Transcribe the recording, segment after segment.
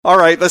All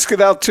right, let's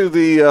get out to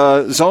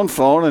the zone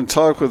phone and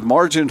talk with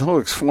Margin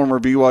Hooks, former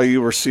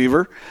BYU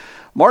receiver.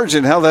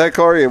 Margin, how the heck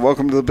are you?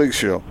 Welcome to the big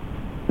show.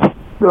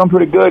 Doing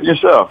pretty good.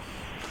 Yourself?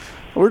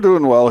 We're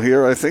doing well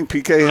here, I think.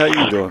 PK, how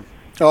you doing?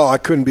 Oh, I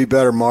couldn't be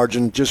better,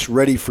 Margin. Just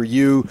ready for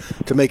you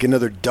to make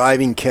another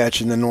diving catch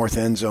in the north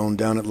end zone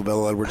down at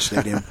LaBelle Edwards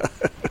Stadium.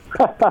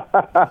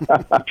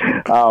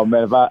 Oh,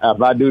 man,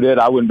 if I do that,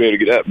 I wouldn't be able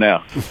to get up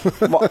now.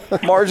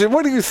 Margin,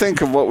 what do you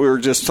think of what we were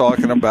just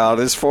talking about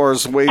as far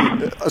as the way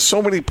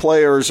so many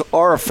players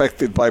are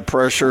affected by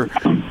pressure,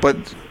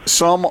 but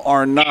some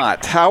are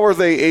not? How are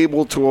they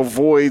able to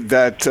avoid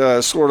that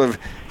sort of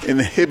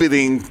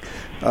inhibiting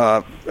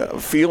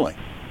feeling?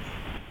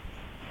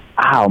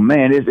 Oh,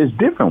 man, it's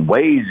different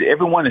ways.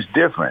 Everyone is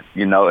different,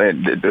 you know,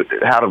 and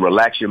how to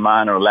relax your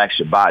mind or relax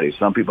your body.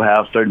 Some people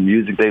have certain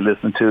music they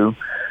listen to.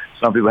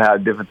 Some people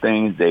have different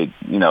things they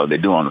do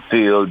on the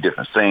field,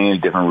 different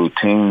sayings, different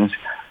routines,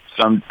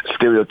 some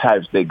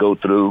stereotypes they go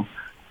through.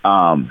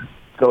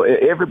 So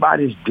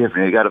everybody's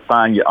different. You got to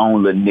find your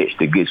own little niche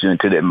that gets you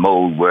into that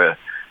mode where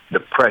the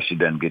pressure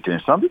doesn't get you.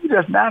 And some people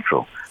just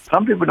natural.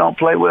 Some people don't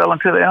play well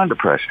until they're under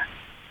pressure.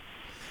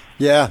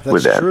 Yeah,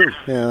 that's true.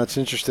 Yeah, that's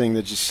interesting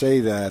that you say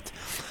that.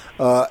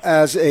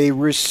 As a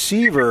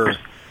receiver,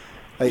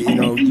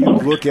 you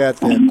look at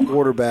the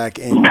quarterback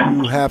and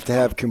you have to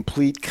have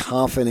complete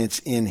confidence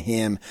in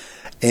him.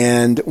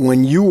 And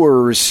when you were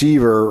a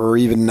receiver, or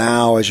even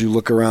now as you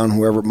look around,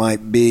 whoever it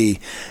might be,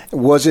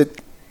 was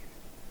it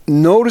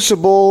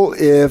noticeable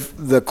if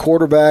the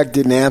quarterback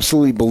didn't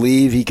absolutely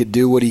believe he could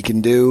do what he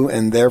can do,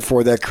 and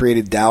therefore that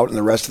created doubt in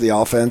the rest of the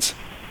offense?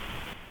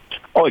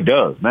 Oh, it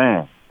does,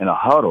 man. In a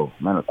huddle,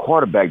 man, a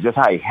quarterback, just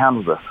how he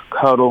handles a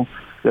huddle,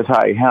 just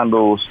how he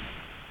handles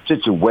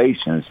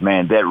situations,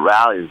 man, that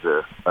rallies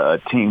a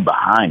team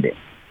behind it.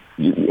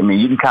 You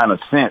can kind of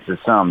sense that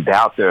some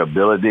doubt their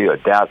ability or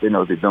doubt they know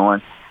what they're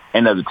doing.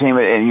 And as a team,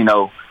 and,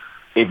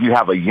 if you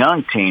have a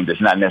young team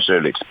that's not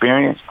necessarily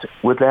experienced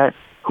with that,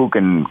 who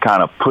can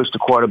kind of push the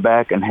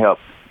quarterback and help,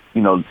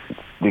 to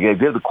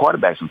give the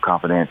quarterback some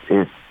confidence,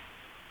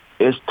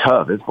 it's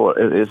tough.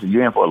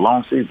 You're in for a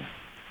long season.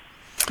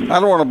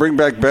 I don't want to bring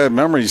back bad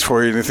memories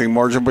for you or anything,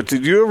 Margin, but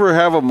did you ever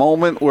have a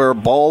moment where a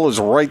ball is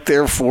right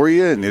there for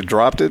you and you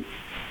dropped it?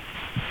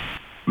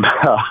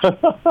 I've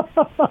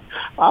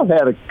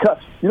had a cut.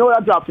 You know what?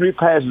 I dropped 3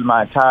 passes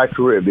my entire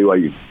career at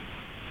BYU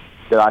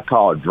that I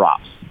call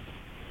drops.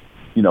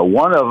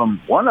 One of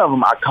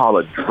them I call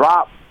a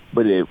drop,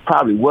 but it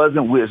probably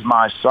wasn't with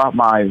my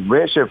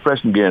redshirt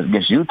freshman game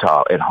against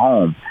Utah at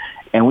home,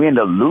 and we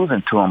ended up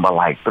losing to them by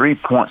like 3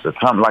 points or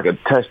something, like a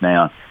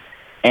touchdown.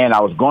 And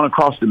I was going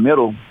across the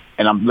middle,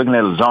 and I'm looking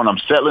at the zone. I'm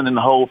settling in the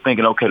hole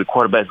thinking, okay, the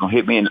quarterback's going to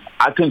hit me. And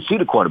I couldn't see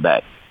the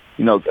quarterback.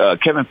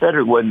 Kevin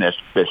Frederick wasn't as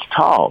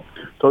tall.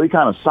 So he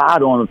kind of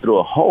side on him through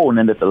a hole. And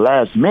then at the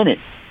last minute,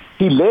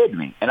 he led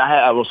me. And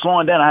I was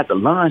slowing down. I had to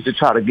lunge to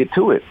try to get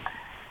to it.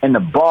 And the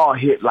ball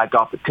hit like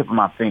off the tip of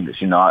my fingers.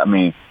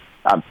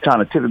 I'm trying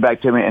to tip it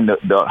back to me. And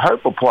the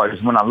hurtful part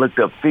is when I looked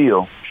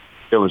upfield,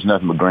 there was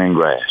nothing but green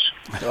grass.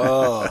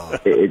 Oh.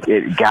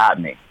 It got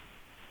me.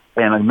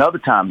 And another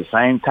time, the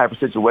same type of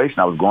situation,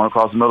 I was going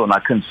across the middle and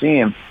I couldn't see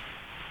him,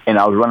 and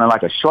I was running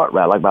like a short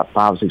route, like about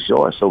 5 or 6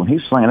 yards. So when he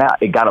slung it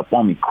out, it got up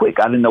on me quick.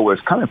 I didn't know where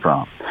it's coming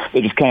from.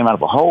 It just came out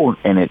of a hole,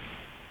 and it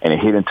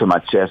hit into my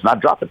chest. And I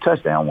dropped a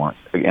touchdown once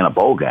in a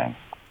bowl game.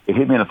 It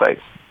hit me in the face.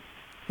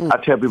 I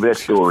tell people that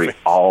story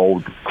all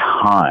the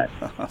time.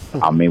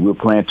 We were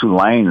playing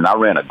Tulane, and I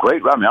ran a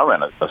great route. I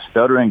ran a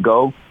stutter and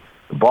go.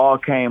 The ball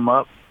came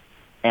up,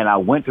 and I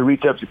went to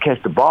reach up to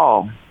catch the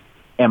ball,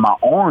 and my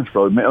arms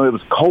froze. It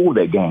was cold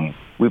that game.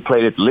 We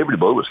played at the Liberty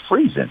Bowl. It was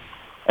freezing.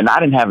 And I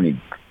didn't have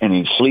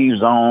any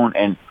sleeves on.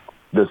 And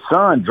the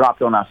sun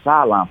dropped on our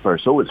sideline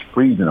first, so it was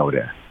freezing over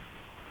there.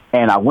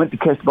 And I went to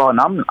catch the ball,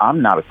 and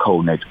I'm not a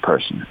cold-natured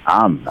person.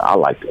 I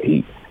like the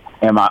heat.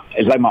 And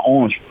it's like my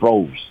arms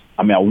froze.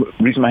 I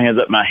reached my hands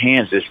up. My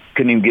hands just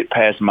couldn't even get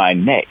past my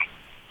neck.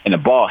 And the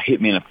ball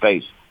hit me in the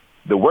face.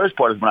 The worst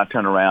part is when I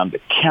turned around,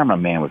 the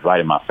cameraman was right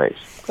in my face.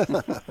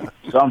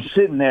 So I'm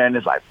sitting there, and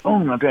it's like,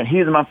 boom,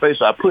 he's in my face.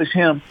 So I push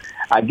him.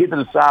 I get to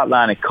the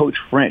sideline, and Coach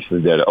French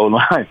was there, the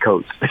O-line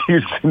coach.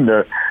 He's sitting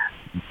there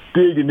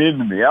digging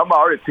into me. I'm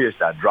already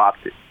pissed I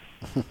dropped it.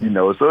 So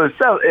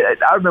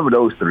I remember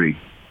those 3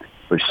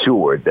 for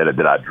sure that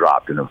I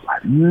dropped. And it was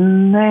like,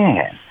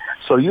 man.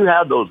 So you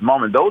have those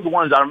moments. Those are the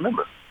ones I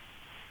remember.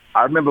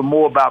 I remember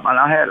more about, and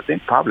I had, I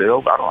think, probably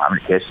over, I don't know how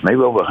many catches,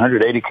 maybe over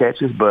 180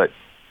 catches, but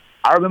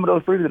I remember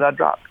those 3 that I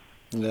dropped.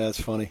 Yeah,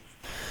 that's funny.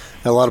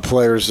 A lot of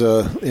players,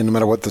 no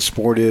matter what the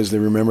sport is, they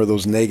remember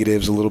those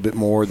negatives a little bit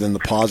more than the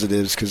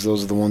positives because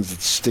those are the ones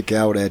that stick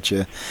out at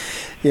you.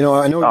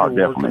 I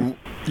know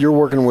you're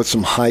working with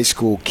some high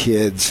school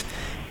kids,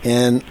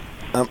 and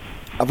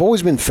I've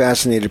always been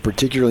fascinated,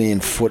 particularly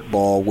in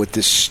football, with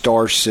this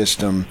star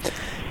system.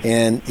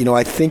 And,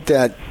 I think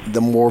that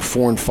the more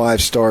 4 and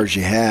 5 stars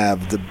you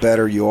have, the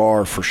better you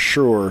are for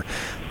sure.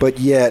 But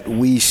yet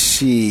we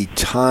see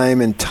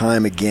time and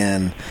time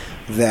again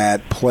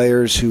that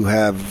players who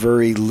have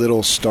very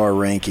little star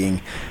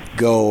ranking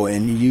go,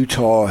 and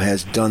Utah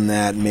has done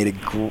that and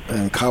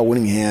and Kyle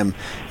Whittingham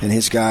and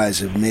his guys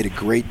have made a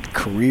great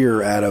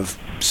career out of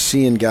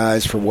seeing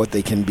guys for what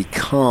they can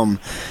become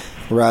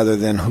rather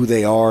than who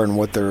they are and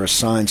what their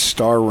assigned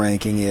star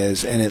ranking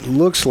is. And it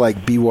looks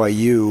like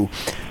BYU,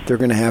 they're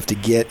going to have to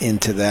get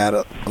into that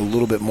a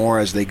little bit more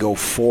as they go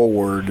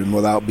forward and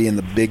without being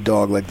the big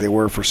dog like they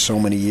were for so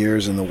many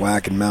years in the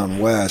WAC and Mountain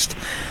West.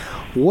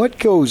 What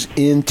goes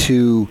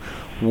into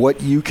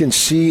what you can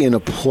see in a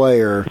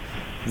player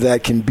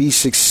that can be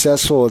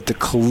successful at the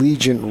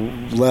collegiate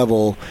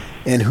level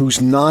and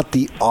who's not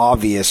the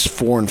obvious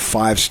 4- and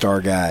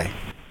 5-star guy?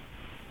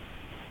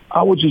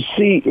 What you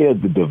see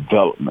is the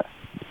development.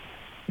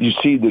 You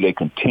see that they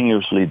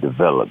continuously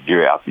develop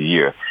year after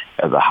year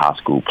as a high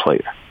school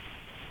player.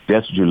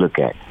 That's what you look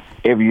at.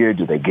 Every year,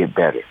 do they get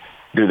better?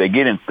 Do they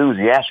get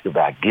enthusiastic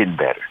about getting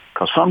better?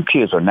 Because some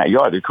kids are not,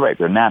 you're correct,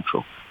 they're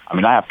natural. I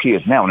mean, I have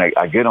kids now, when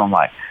I get on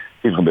like,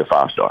 he's going to be a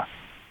 5-star.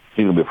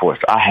 He's going to be a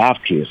 4-star. I have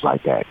kids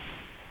like that.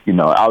 You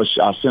know, I'll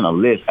send a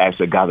list,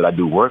 actually, a guy that I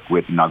do work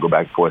with, and I'll go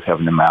back and forth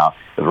helping them out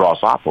at Ross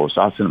Oppo.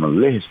 So I'll send him a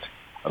list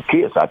of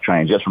kids I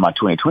trained just for my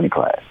 2020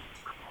 class.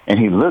 And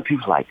he looked, he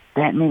was like,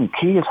 that many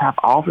kids have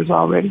offers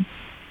already?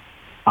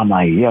 I'm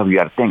like, yeah, we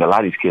got to think. A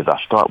lot of these kids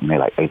I start when they're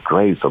like 8th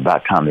grade, so by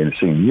the time they're in the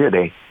senior year,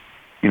 the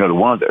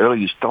earlier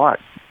you start,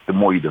 the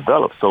more you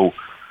develop. So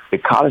the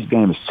college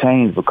game has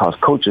changed because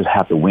coaches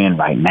have to win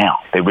right now.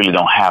 They really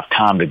don't have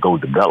time to go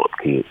develop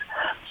kids.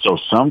 So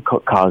some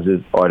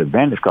colleges are at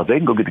advantage because they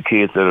can go get the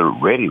kids that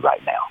are ready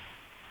right now.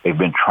 They've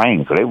been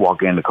trained, so they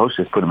walk in, the coach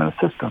just put them in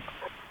the system.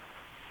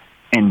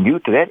 And due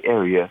to that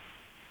area,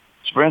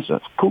 for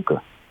instance,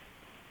 Puka,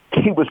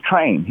 he was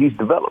trained. He's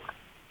developed.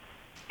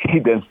 He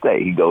doesn't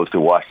stay. He goes to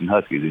Washington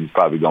Huskies, and he's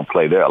probably going to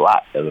play there a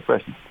lot as a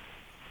freshman.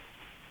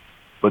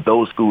 But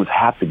those schools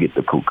have to get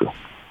the Puka.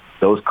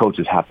 Those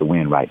coaches have to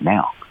win right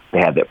now. They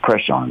have that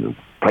pressure on them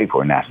to play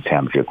for a national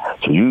championship.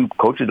 So you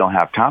coaches don't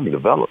have time to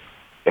develop.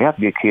 They have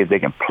to get kids they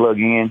can plug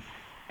in,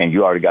 and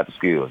you already got the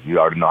skills. You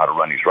already know how to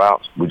run these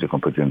routes. We're just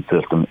going to put you in the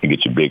system and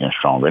get you bigger and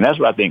stronger. And that's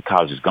what I think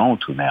college is going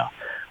to now.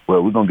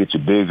 Well, we're going to get you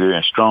bigger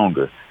and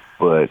stronger,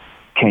 but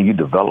can you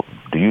develop?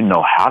 Do you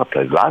know how to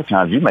play? A lot of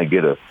times you may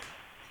get a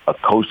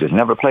coach that's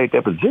never played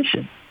that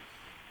position.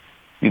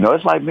 You know,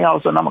 it's like me, all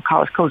of a sudden I'm a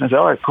college coach and say,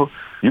 all right, cool,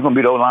 you're going to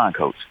be the O-line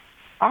coach.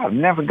 I've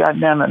never gotten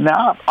down there.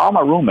 Now, all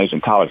my roommates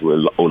in college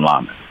were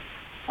O-linemen.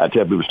 I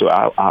tell people still,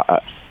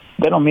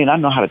 that don't mean I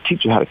know how to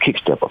teach you how to kick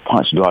step or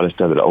punch, do all this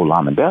stuff that the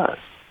O-lineman does.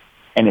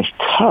 And it's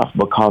tough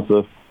because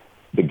of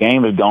the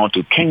game is going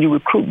to, can you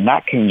recruit,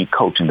 not can you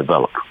coach and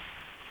develop?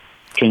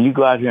 Can you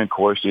go out here and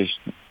coerce this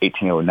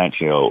 18-year-old,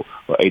 19-year-old,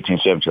 or 18,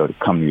 17-year-old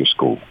to come to your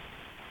school?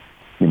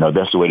 You know,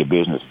 that's the way the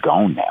business is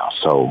going now.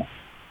 So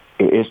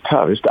it's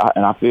tough.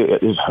 And I feel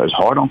it's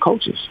hard on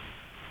coaches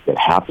that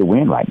have to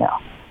win right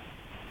now.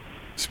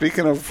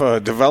 Speaking of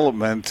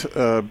development,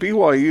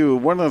 BYU,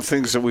 one of the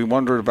things that we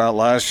wondered about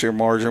last year,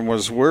 Margin,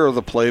 was where are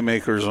the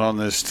playmakers on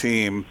this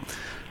team?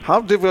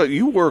 How difficult,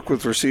 you work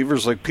with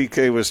receivers like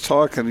PK was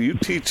talking, you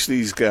teach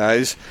these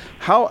guys.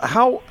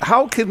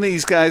 How can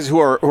these guys who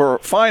are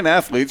fine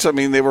athletes, I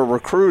mean, they were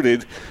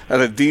recruited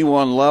at a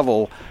D1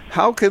 level,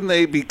 how can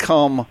they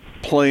become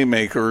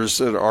playmakers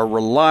that are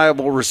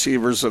reliable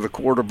receivers that a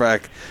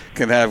quarterback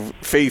can have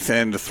faith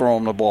in to throw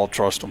them the ball,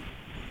 trust them?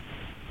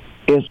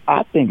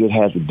 I think it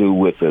has to do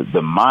with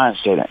the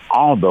mindset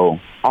and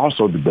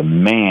also the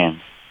demand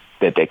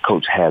that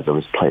coach has of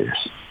his players.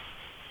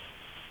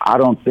 I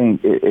don't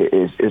think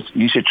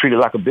you should treat it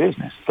like a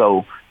business.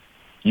 So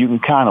you can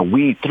kind of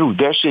weed through.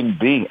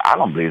 I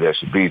don't believe there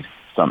should be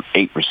some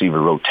 8-receiver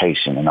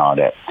rotation and all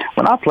that.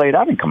 When I played,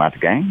 I didn't come out the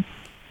game.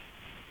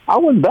 I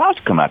wasn't about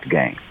to come out the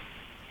game.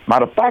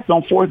 Matter of fact,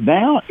 on 4th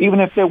down, even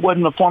if there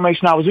wasn't the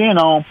formation I was in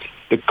on,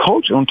 the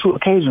coach on 2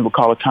 occasions would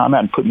call a timeout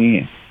and put me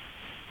in.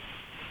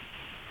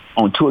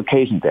 On 2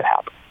 occasions that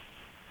happened.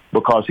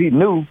 Because he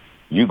knew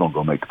you're going to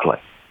go make the play.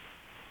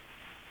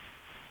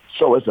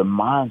 So it's a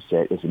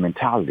mindset, it's a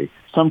mentality.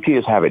 Some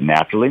kids have it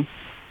naturally.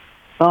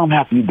 Some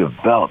have to be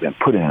developed and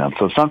put in them.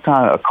 So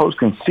sometimes a coach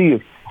can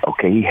see,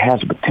 okay, he has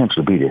the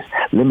potential to be this.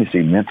 Let me see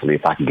mentally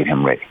if I can get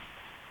him ready.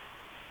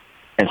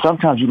 And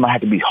sometimes you might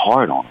have to be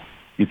hard on him.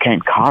 You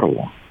can't coddle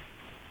him.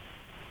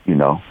 You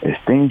know,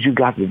 it's things you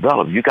got to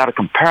develop. You got to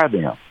compare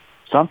them.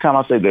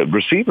 Sometimes I say the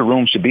receiver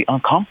room should be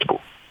uncomfortable.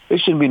 There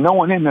shouldn't be no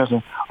one in there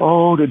saying,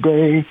 oh,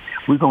 today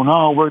we're going to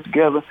all work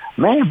together.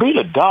 Man, be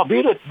the dog,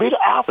 be the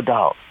alpha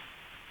dog.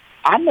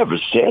 I never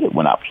said it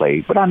when I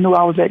played, but I knew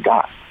I was that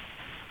guy.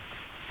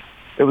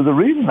 There was a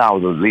reason I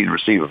was a leading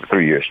receiver for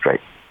 3 years straight.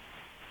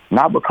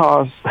 Not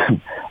because,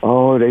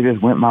 they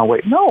just went my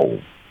way.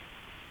 No.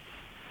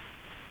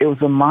 It was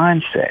a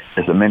mindset.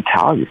 It's a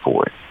mentality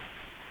for it.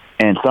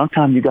 And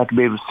sometimes you got to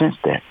be able to sense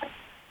that.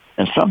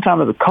 And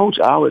sometimes as a coach,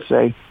 I would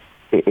say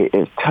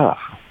it's tough.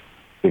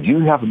 If you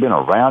haven't been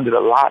around it a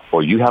lot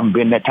or you haven't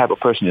been that type of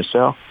person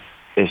yourself,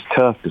 it's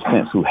tough to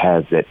sense who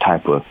has that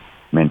type of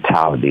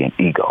mentality and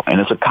ego. And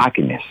it's a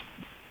cockiness.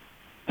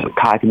 It's a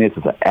cockiness,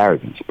 it's an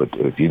arrogance. But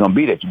if you're going to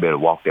be that, you better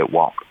walk that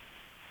walk.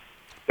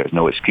 There's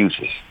no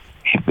excuses.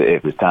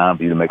 If it's time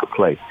for you to make a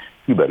play,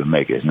 you better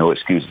make it. There's no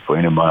excuses for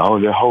anybody. Oh,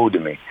 they're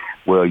holding me.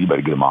 Well, you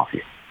better get them off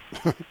here.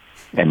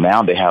 And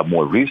now they have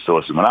more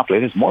resources. When I play,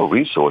 there's more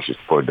resources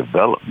for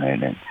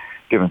development and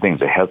different things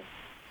to help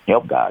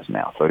guys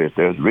now. So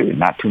there's really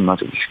not too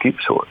much of an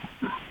excuse for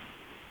it.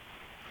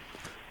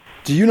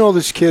 Do you know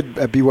this kid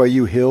at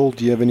BYU, Hill?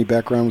 Do you have any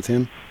background with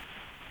him?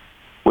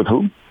 With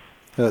who?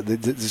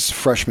 This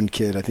freshman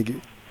kid, I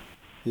think.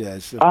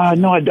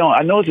 No, I don't.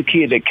 I know it's a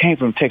kid that came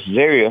from Texas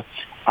area.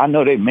 I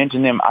know they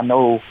mentioned him. I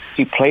know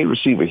he played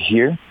receiver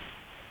here,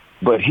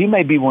 but he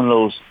may be one of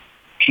those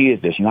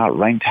kids that's not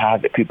ranked high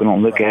that people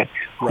don't look at,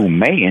 who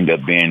may end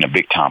up being a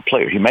big-time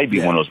player. He may be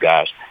one of those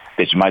guys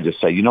that you might just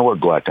say, you know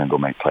what, go out there and go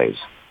make plays.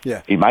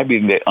 Yeah. He might be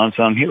that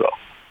unsung hero.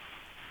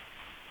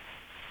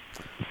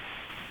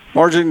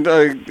 Margin,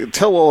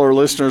 tell all our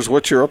listeners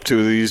what you're up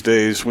to these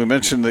days. We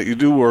mentioned that you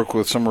do work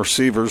with some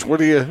receivers.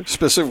 What are you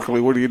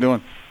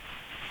doing?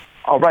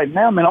 Oh, right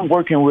now, man, I'm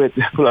working with,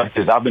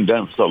 because I've been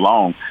doing it for so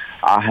long,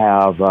 I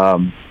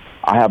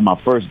have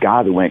my first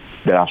guy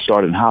that I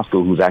started in high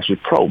school who's actually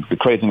pro. The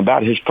crazy thing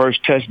about it, his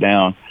first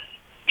touchdown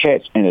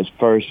catch and his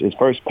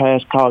first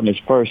pass caught and his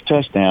first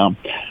touchdown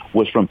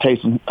was from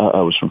Taysom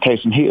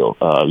Hill,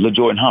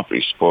 LeJordan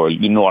Humphreys for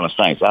New Orleans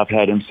Saints. I've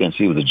had him since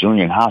he was a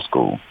junior in high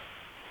school,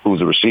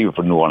 who's a receiver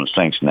for New Orleans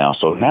Saints now.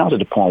 So now to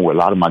the point where a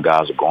lot of my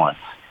guys are going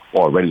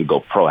or ready to go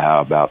pro. I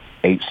have about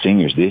 8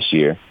 seniors this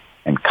year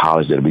in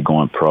college that'll be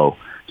going pro.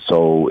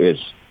 So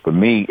for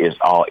me, it's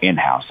all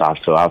in-house.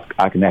 So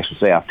I can actually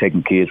say I've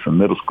taken kids from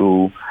middle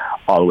school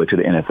all the way to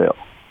the NFL.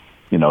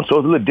 So it's a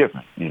little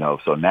different,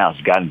 So now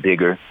it's gotten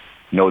bigger,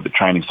 the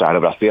training side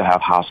of it. I still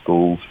have high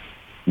school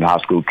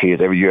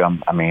kids. Every year,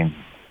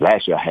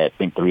 last year I had, I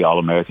think, 3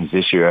 All-Americans.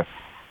 This year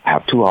I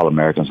have 2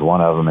 All-Americans. One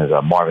of them is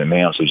Marvin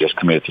Mims, who just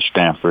committed to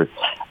Stanford.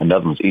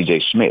 Another one's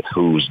E.J. Smith,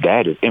 whose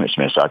dad is Emmitt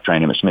Smith, so I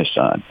trained Emmitt Smith's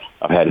son.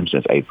 I've had him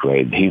since 8th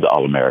grade. He's an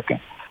All-American.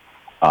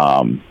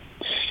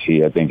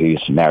 I think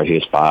he's married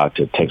his 5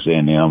 to Texas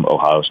A&M,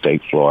 Ohio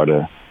State,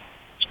 Florida,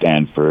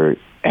 Stanford,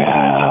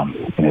 and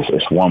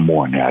it's one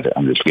more now that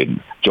I'm just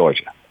getting,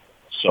 Georgia.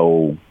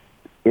 So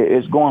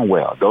it's going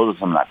well. Those are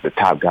some of the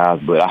top guys,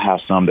 but I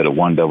have some that are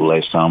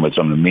 1AA, some at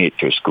some of the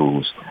mid-tier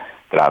schools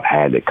that I've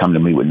had that come to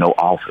me with no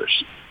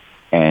offers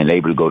and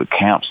able to go to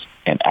camps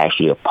and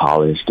actually are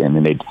polished, and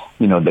then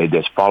they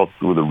just follow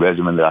through the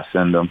regimen that I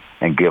send them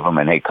and give them,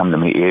 and they come to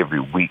me every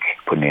week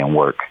putting in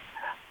work.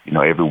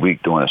 Every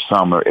week during the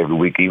summer, every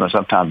week, even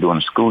sometimes during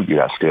the school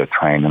year, I still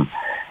train them.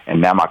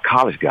 And now my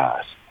college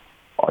guys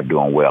are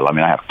doing well. I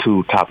have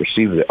 2 top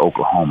receivers at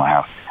Oklahoma. I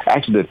have,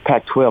 actually, the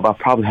Pac-12, I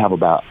probably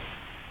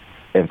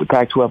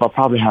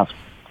have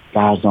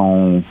guys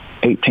on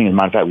 18. As a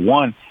matter of fact,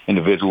 one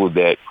individual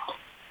that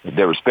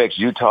respects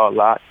Utah a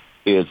lot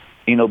is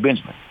Eno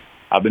Benjamin.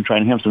 I've been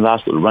training him since high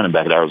school, the running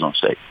back at Arizona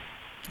State.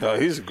 Oh,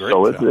 he's a great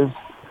guy.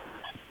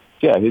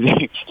 Yeah,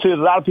 see, a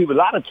lot of people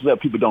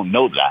don't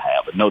know that I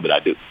have, but know that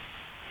I do.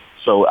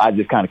 So I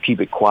just kind of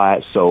keep it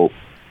quiet. So,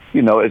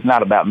 it's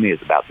not about me;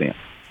 it's about them.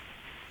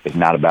 It's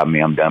not about me.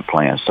 I'm done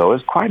playing. So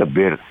it's quite a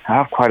bit. I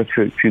have quite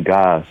a few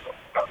guys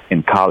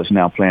in college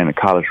now playing the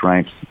college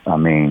ranks.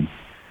 Everything's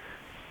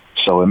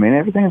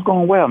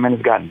going well.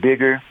 It's gotten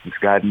bigger. It's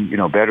gotten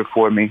better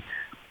for me.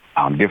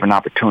 Different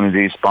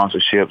opportunities,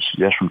 sponsorships,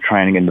 just from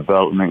training and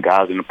development.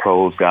 Guys in the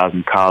pros, guys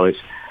in college.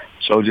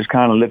 So just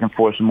kind of looking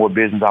for some more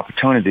business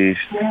opportunities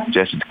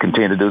just to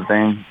continue to do the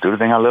thing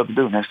I love to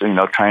do. Next thing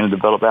train and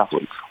develop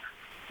athletes.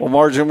 Well,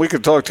 Margin, we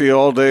could talk to you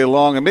all day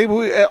long. And maybe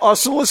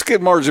let's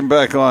get Margin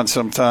back on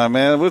sometime,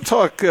 man. We'll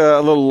talk a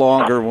little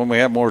longer when we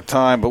have more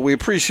time. But we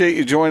appreciate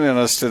you joining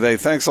us today.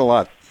 Thanks a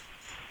lot.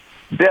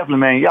 Definitely,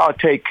 man. Y'all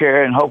take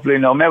care. And hopefully,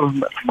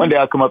 maybe one day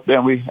I'll come up there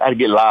and I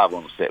get live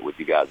on the set with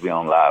you guys. Be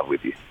on live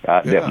with you.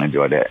 I definitely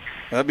enjoy that.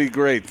 That'd be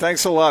great.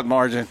 Thanks a lot,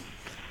 Margin.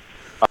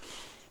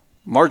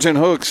 Margin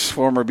Hooks,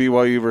 former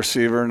BYU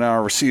receiver, now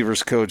a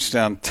receivers coach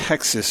down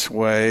Texas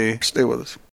way. Stay with us.